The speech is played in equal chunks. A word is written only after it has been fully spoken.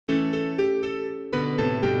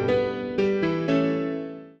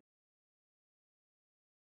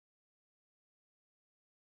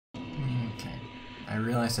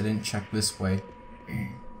realized I didn't check this way.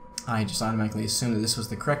 I just automatically assumed that this was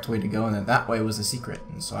the correct way to go and that that way was the secret,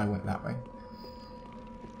 and so I went that way.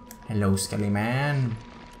 Hello, Skelly Man.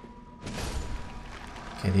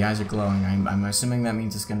 Okay, the eyes are glowing. I'm assuming that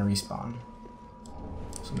means it's gonna respawn.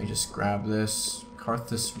 So let me just grab this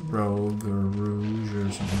Carthus Rogue or Rouge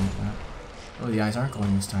or something like that. Oh, the eyes aren't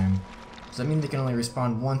glowing this time. Does that mean they can only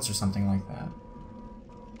respawn once or something like that?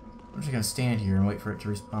 I'm just gonna stand here and wait for it to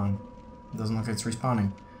respawn. It doesn't look like it's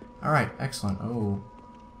respawning. Alright, excellent. Oh.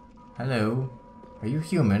 Hello. Are you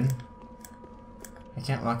human? I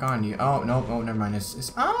can't lock on you. Oh, no, oh, never mind.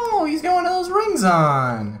 Oh, he's got one of those rings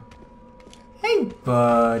on! Hey,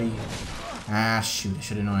 buddy. Ah, shoot. I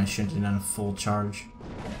should have known I shouldn't have done a full charge.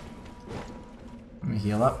 Let me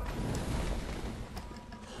heal up.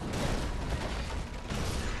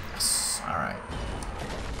 Yes, alright.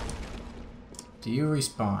 Do you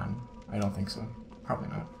respawn? I don't think so. Probably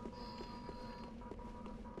not.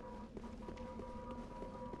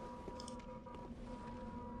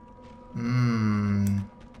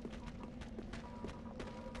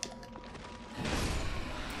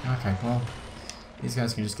 Okay, well, these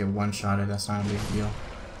guys can just get one-shotted, that's not a big deal.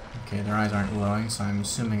 Okay, their eyes aren't glowing, so I'm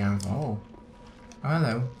assuming I'm... Oh,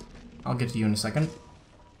 hello. I'll get to you in a second.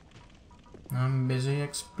 I'm busy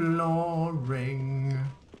exploring.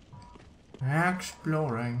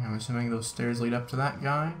 Exploring. I'm assuming those stairs lead up to that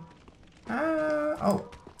guy. Oh,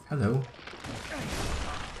 hello.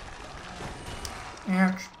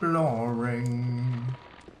 Exploring.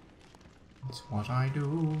 That's what I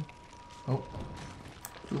do. Oh,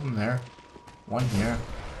 two of them there. One here.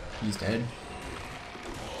 He's dead.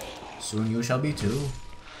 Soon you shall be too.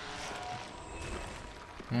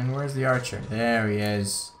 And where's the archer? There he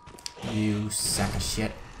is. You sack of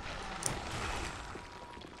shit.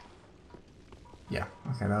 Yeah,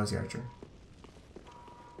 okay, that was the archer.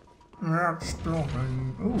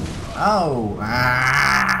 Exploring. Ooh. Oh!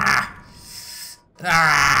 Ah!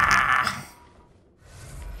 Ah!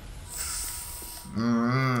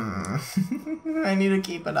 I need to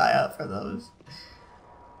keep an eye out for those.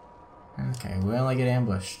 Okay, will I get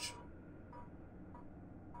ambushed?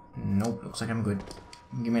 Nope, looks like I'm good.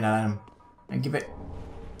 Give me that item. And give it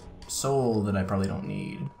soul that I probably don't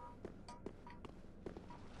need.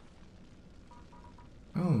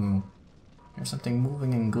 Ooh, there's something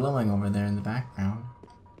moving and glowing over there in the background.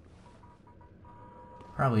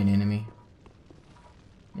 Probably an enemy.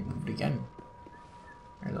 It moved again.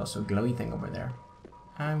 There's also a glowy thing over there.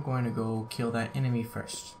 I'm going to go kill that enemy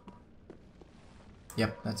first.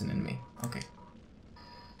 Yep, that's an enemy. Okay.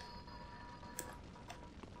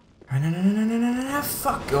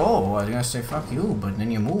 Fuck! Oh, I was gonna say fuck you, but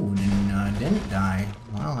then you moved and didn't die.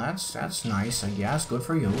 Well, that's nice, I guess. Good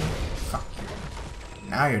for you. Fuck you.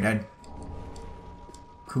 Now you're dead.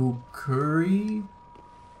 Kukuri?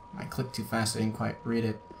 I clicked too fast, I didn't quite read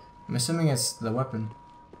it. I'm assuming it's the weapon.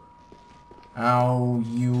 Oh,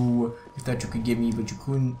 you thought you could give me, but you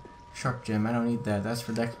couldn't. Sharp gem, I don't need that. That's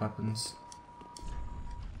for dex weapons.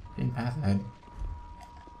 Didn't path ahead.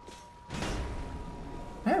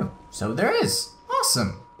 Oh, so there is!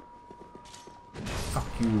 Awesome! Fuck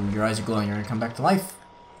you, your eyes are glowing, you're gonna come back to life.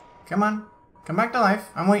 Come on, come back to life.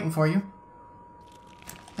 I'm waiting for you.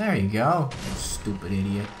 There you go, you stupid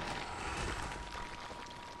idiot.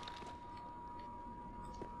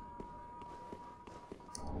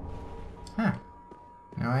 Huh.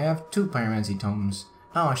 Now I have 2 pyromancy tomes.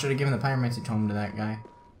 Oh, I should have given the pyromancy tome to that guy.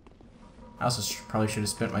 I also probably should have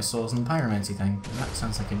spent my souls in the pyromancy thing. That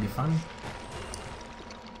sounds like it'd be fun.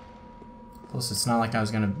 Plus, it's not like I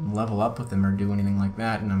was gonna level up with him or do anything like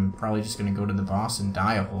that, and I'm probably just gonna go to the boss and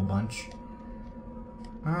die a whole bunch.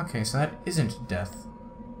 Okay, so that isn't death.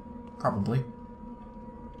 Probably.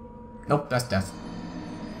 Nope, that's death.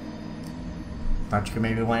 Thought you could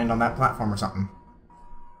maybe land on that platform or something.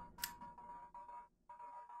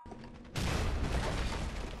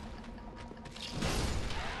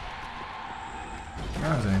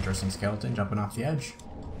 That was an interesting skeleton jumping off the edge.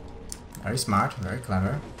 Very smart, very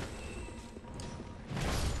clever.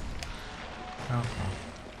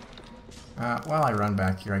 Okay. While I run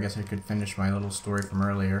back here, I guess I could finish my little story from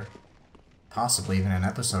earlier. Possibly even an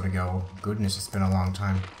episode ago. Goodness, it's been a long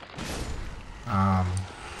time.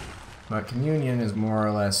 But communion is more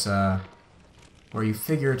or less, where you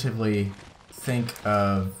figuratively think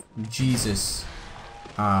of Jesus,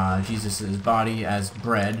 Jesus' body as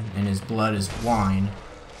bread and his blood as wine,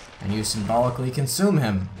 and you symbolically consume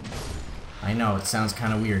him. I know, it sounds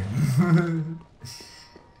kind of weird.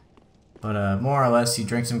 But more or less, you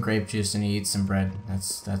drink some grape juice and you eat some bread.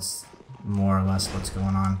 That's more or less what's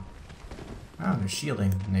going on. Oh, they're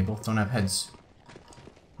shielding, and they both don't have heads.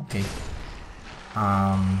 Okay.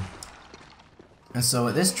 And so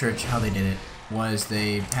at this church, how they did it was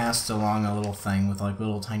they passed along a little thing with like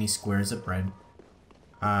little tiny squares of bread.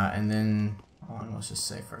 And then, hold on, let's just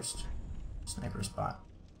say first, sniper spot.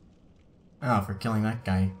 Oh, for killing that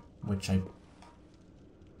guy, which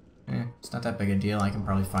it's not that big a deal. I can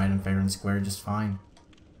probably fight him fair and square just fine.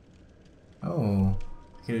 Oh,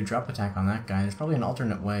 I could do a drop attack on that guy. There's probably an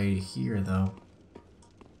alternate way here, though.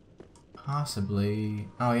 Possibly.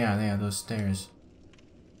 Oh yeah, they have those stairs.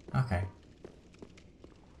 Okay.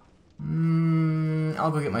 I'll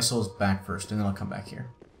go get my souls back first, and then I'll come back here.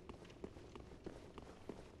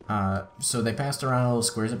 So they passed around little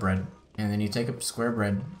squares of bread, and then you take a square of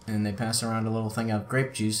bread, and they pass around a little thing of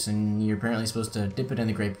grape juice, and you're apparently supposed to dip it in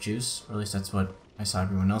the grape juice, or at least that's what I saw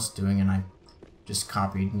everyone else doing, and I just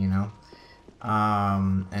copied, you know.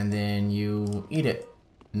 And then you eat it.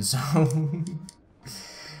 And so,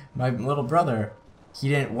 my little brother, he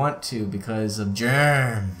didn't want to because of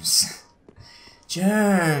germs.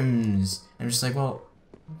 Germs! I'm just like, well,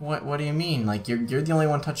 what do you mean? Like, you're the only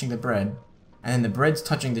one touching the bread, and then the bread's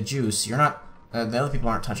touching the juice. You're not, the other people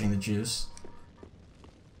aren't touching the juice.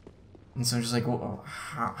 And so I'm just like, well,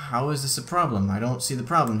 how is this a problem? I don't see the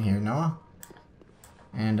problem here, no?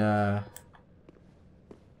 And,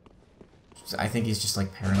 I think he's just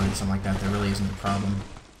like paranoid or something like that. There really isn't a problem.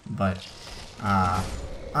 But,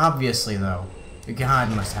 obviously though,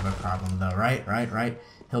 God must have a problem though, right?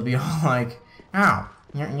 He'll be all like, ow,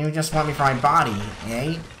 you just want me for my body,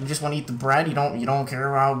 eh? You just want to eat the bread? You don't care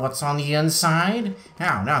about what's on the inside?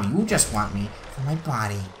 No, you just want me for my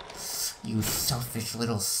body. You selfish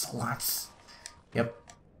little sluts. Yep,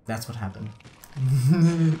 that's what happened.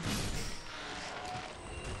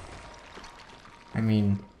 I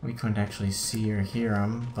mean, we couldn't actually see or hear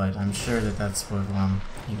him, but I'm sure that that's what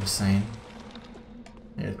he was saying.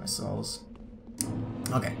 There's my souls.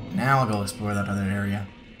 Okay, now I'll go explore that other area.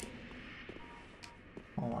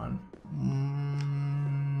 Hold on.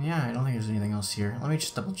 Yeah, I don't think there's anything else here. Let me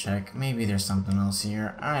just double check. Maybe there's something else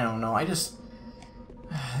here. I don't know.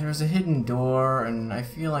 There's a hidden door, and I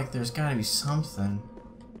feel like there's gotta be something.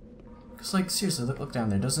 Cause like, seriously, look down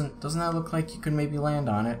there. Doesn't that look like you could maybe land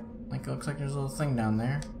on it? Like, it looks like there's a little thing down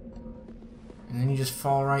there. And then you just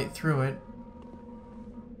fall right through it.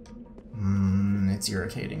 It's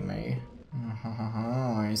irritating me.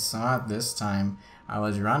 I saw it this time. I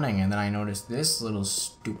was running, and then I noticed this little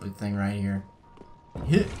stupid thing right here.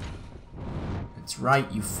 Hit! That's right,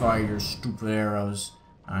 you fire your stupid arrows.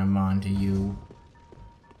 I'm on to you.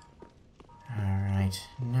 Alright,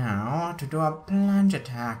 now to do a plunge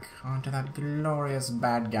attack onto that glorious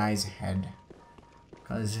bad guy's head.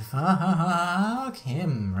 Cause fuck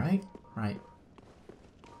him, right? Right.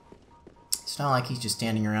 It's not like he's just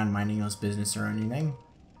standing around minding his business or anything.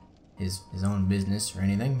 His own business or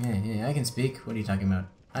anything. Yeah, I can speak. What are you talking about?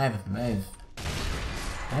 I'm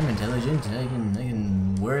intelligent. I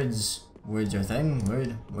can words are a thing.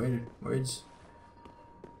 Words.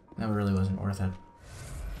 That really wasn't worth it.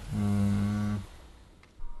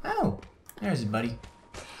 Oh, there's his buddy.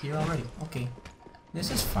 Here already. Okay.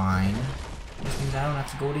 This is fine. This means I don't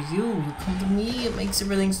have to go to you. You come to me. It makes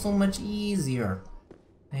everything so much easier.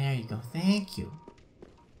 There you go. Thank you.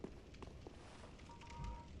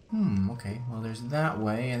 Okay. Well, there's that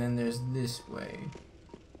way, and then there's this way.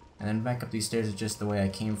 And then back up these stairs is just the way I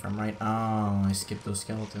came from, right? Oh, I skipped those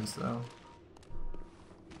skeletons, though.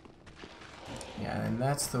 Yeah, and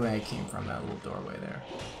that's the way I came from, that little doorway there.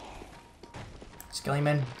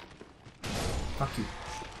 Skellyman. Fuck you.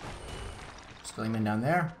 Skellyman down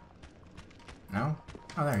there? No?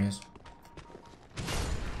 Oh, there he is.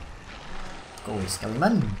 Go away,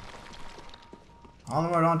 Skellyman.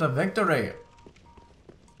 Onward onto victory.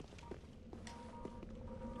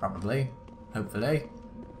 Probably. Hopefully.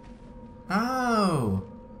 Oh!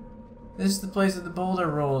 This is the place that the boulder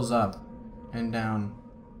rolls up and down.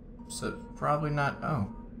 So, probably not. Oh.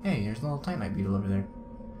 Hey, there's a little titanite beetle over there.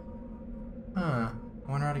 Huh.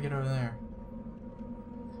 I wonder how to get over there.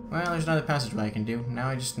 Well, there's another passageway I can do. Now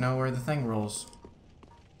I just know where the thing rolls.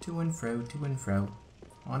 To and fro, to and fro.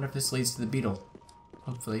 I wonder if this leads to the beetle.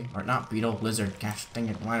 Hopefully. Or not beetle, lizard. Gosh dang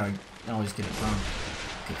it, why do I always get it wrong?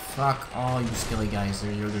 Okay, fuck all you skilly guys.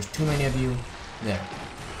 There's too many of you. There.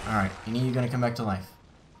 Alright, you're gonna come back to life.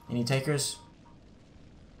 Any takers?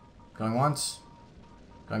 Going once?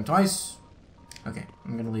 Going twice? Okay,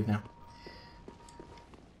 I'm gonna leave now.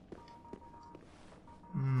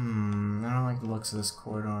 I don't like the looks of this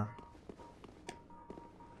corridor.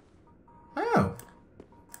 Oh!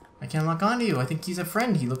 I can't lock onto you. I think he's a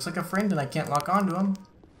friend. He looks like a friend and I can't lock onto him.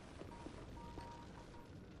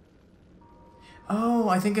 Oh,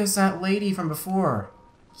 I think it's that lady from before.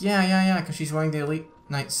 Yeah, because she's wearing the Elite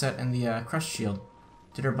Knight set and the Crest Shield.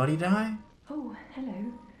 Did her buddy die? Oh,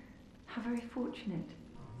 hello. How very fortunate.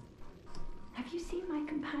 Have you seen my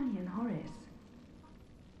companion, Horace?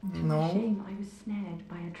 To my shame, I was snared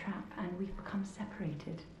by a trap and we've become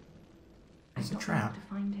separated. It's a I've not been trap. able to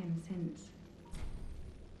find him since.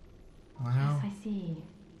 Wow. Yes, I see.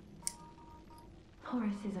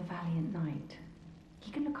 Horace is a valiant knight.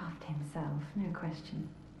 He can look after himself, no question.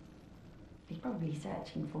 He's probably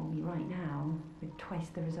searching for me right now, with twice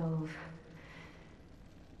the resolve.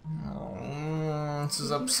 Oh, this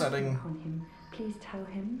is upsetting. On him. Please tell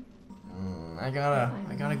him. I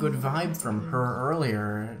got a good vibe from her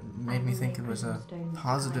earlier. It made me think it was a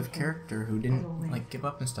positive character who didn't like give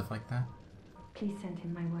up and stuff like that. Please send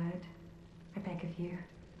him my word. I beg of you.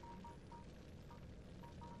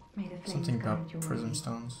 May the flames Something guide about your prism way.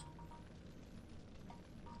 stones.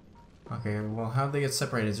 Okay, well, how'd they get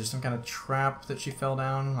separated? Is there some kind of trap that she fell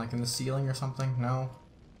down, like in the ceiling or something? No?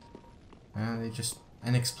 They just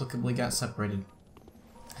inexplicably got separated.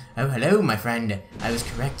 Oh, hello, my friend. I was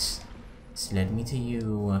correct. This led me to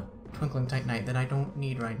you. Twinkling Titanite that I don't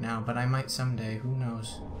need right now, but I might someday. Who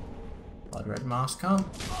knows? Blood Red Moss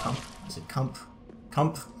Comp. Is it Comp?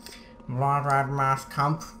 Blood Red Moss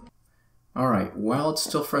Comp. Alright, while it's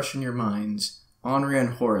still fresh in your minds, Anri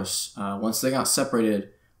and Horace, once they got separated,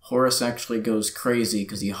 Horace actually goes crazy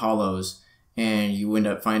because he hollows, and you end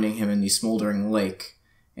up finding him in the smoldering lake,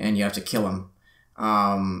 and you have to kill him.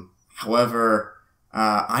 However,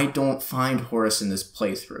 I don't find Horace in this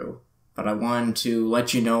playthrough, but I wanted to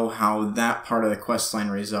let you know how that part of the questline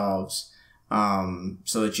resolves,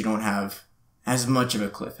 so that you don't have as much of a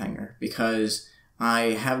cliffhanger, because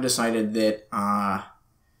I have decided that,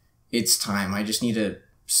 it's time. I just need to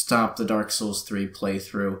stop the Dark Souls 3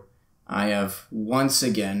 playthrough. I have once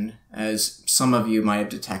again, as some of you might have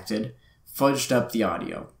detected, fudged up the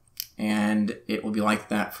audio, and it will be like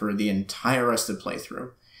that for the entire rest of the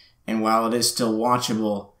playthrough. And while it is still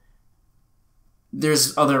watchable,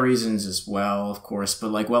 there's other reasons as well, of course,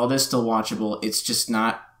 but like, while it is still watchable, it's just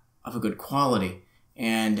not of a good quality,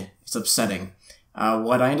 and it's upsetting.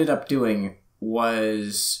 What I ended up doing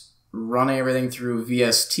was running everything through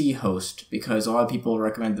VST host, because a lot of people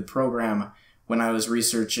recommend the program when I was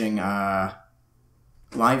researching live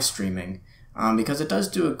streaming, because it does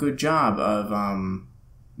do a good job of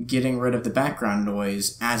getting rid of the background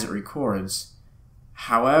noise as it records.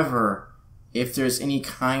 However, if there's any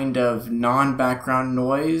kind of non-background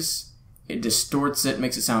noise, it distorts it,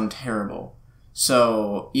 makes it sound terrible.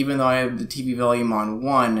 So even though I have the TV volume on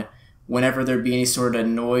 1, whenever there'd be any sort of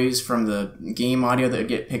noise from the game audio that would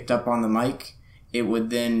get picked up on the mic, it would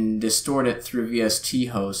then distort it through VST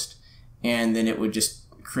host, and then it would just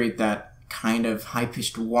create that kind of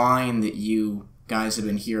high-pitched whine that you guys have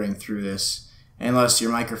been hearing through this, unless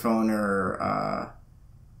your microphone or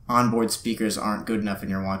onboard speakers aren't good enough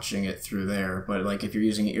and you're watching it through there. But like, if you're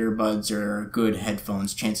using earbuds or good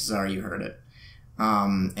headphones, chances are you heard it.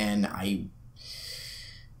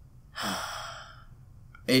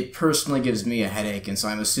 It personally gives me a headache, and so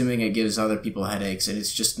I'm assuming it gives other people headaches, and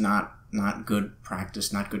it's just not good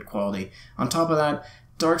practice, not good quality. On top of that,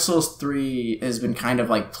 Dark Souls 3 has been kind of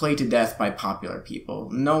like played to death by popular people.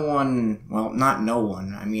 No one, well, not no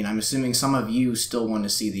one, I mean, I'm assuming some of you still want to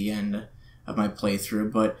see the end of my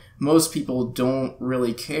playthrough, but most people don't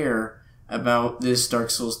really care about this Dark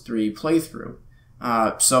Souls 3 playthrough.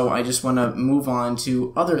 So I just want to move on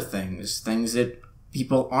to other things that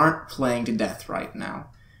people aren't playing to death right now.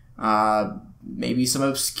 Maybe some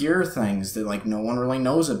obscure things that like no one really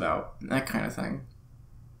knows about, that kind of thing.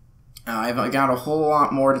 I've got a whole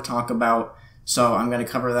lot more to talk about, so I'm going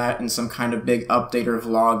to cover that in some kind of big update or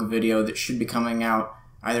vlog video that should be coming out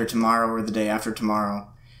either tomorrow or the day after tomorrow.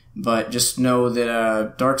 But just know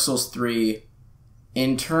that Dark Souls 3,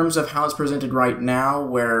 in terms of how it's presented right now,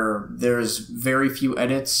 where there's very few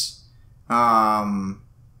edits,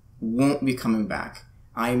 won't be coming back.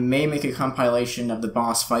 I may make a compilation of the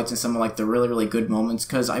boss fights and some of like the really, really good moments,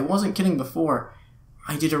 because I wasn't kidding before.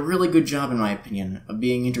 I did a really good job, in my opinion, of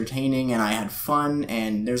being entertaining, and I had fun,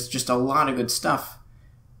 and there's just a lot of good stuff.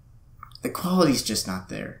 The quality's just not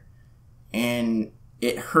there. And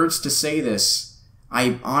it hurts to say this.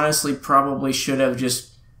 I honestly probably should have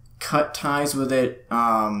just cut ties with it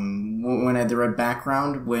when I had the red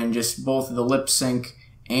background, when just both the lip sync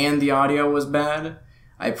and the audio was bad.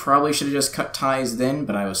 I probably should have just cut ties then,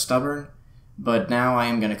 but I was stubborn. But now I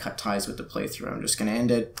am going to cut ties with the playthrough. I'm just going to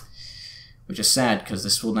end it, which is sad, because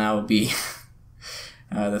this will now be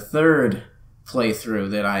the third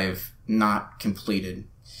playthrough that I've not completed.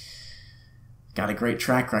 got a great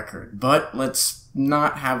track record. But let's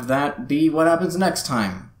not have that be what happens next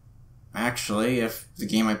time. Actually, if the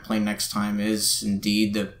game I play next time is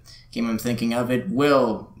indeed the game I'm thinking of, it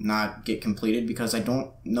will not get completed because I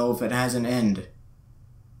don't know if it has an end.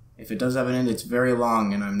 If it does have an end, it's very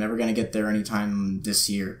long, and I'm never going to get there anytime this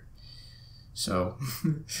year. So,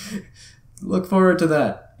 look forward to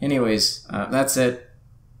that. Anyways, that's it.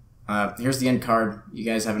 Here's the end card. You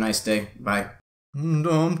guys have a nice day. Bye. Dum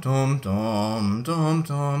dum dum dum dum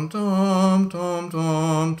dum dum dum dum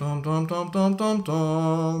dum dum dum dum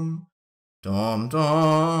dum. Dum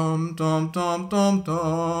dum dum dum dum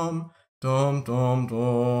dum dum dum dum.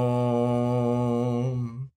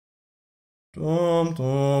 Dum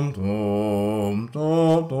dum dum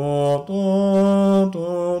dum dum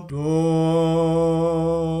dum dum.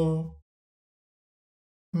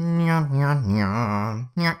 Nya nya nya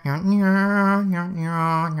nya nya nya nya nya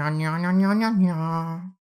nya nya nya nya nya nya.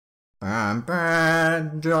 Bam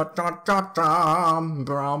bam da da da da bam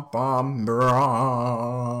bam bam.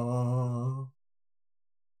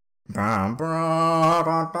 Bam bam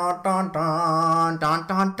da da da da da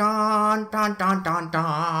da da da da da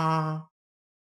da.